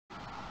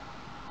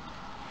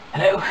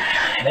Hello,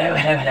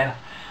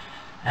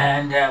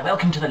 and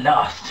welcome to the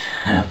last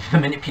of the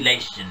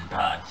manipulation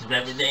parts of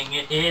everything.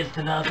 It is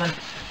the last one.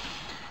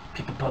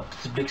 People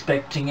possibly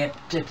expecting it.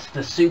 It's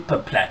the super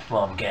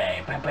platform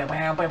game.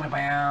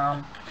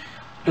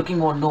 Looking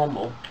more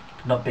normal,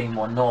 not being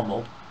more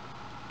normal.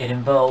 It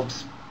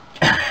involves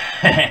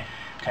trying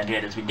to do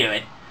it as we do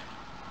it.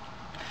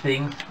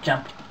 Things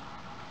jump.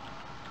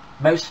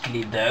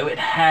 Mostly, though, it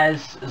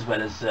has, as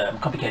well as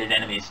complicated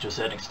enemies to a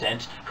certain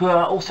extent, who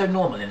are also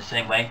normal in the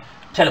same way.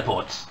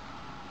 Teleports.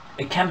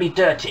 It can be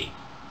dirty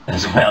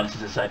as well. This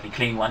is a slightly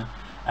clean one,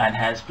 and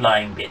has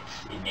flying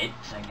bits in it.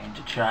 So I'm going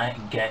to try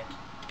and get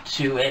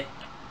to it.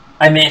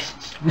 I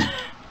missed.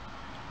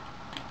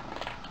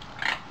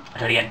 I'll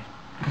do it again.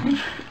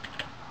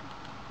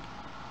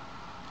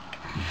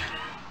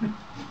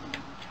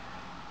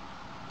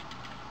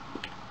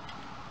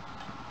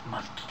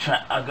 Must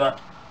try. I got.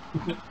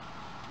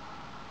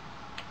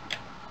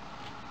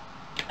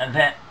 And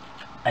there,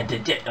 I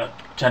did it. Oh,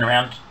 turn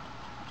around.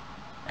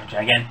 And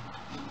try again.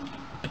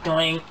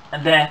 Going,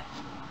 and there,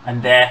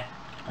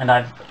 and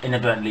I've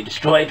inadvertently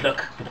destroyed.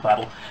 Look, with the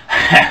Bible.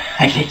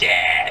 I did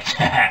it.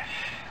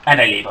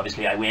 And I leave.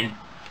 Obviously, I win.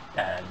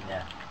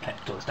 Yeah,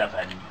 collect all the stuff.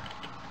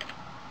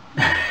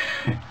 And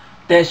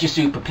there's your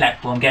super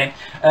platform game.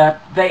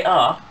 They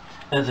are.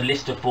 There's a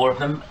list of 4 of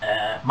them.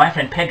 My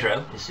friend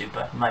Pedro is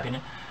super, in my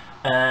opinion.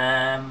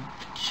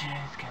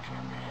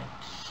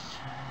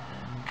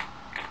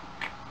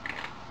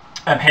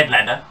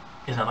 Headlander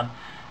is another one.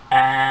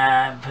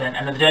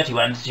 And the dirty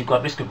ones, you've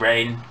got Risk of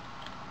Rain.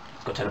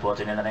 It's got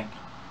teleports in it, I think.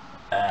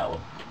 Or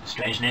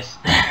Strangeness.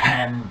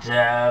 And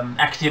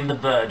Axiom the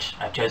Verge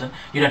I've chosen.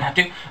 You don't have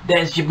to.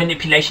 There's your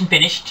manipulation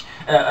finished.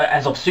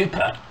 As of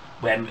Super,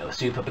 when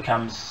Super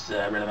becomes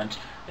relevant.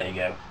 There you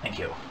go. Thank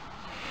you.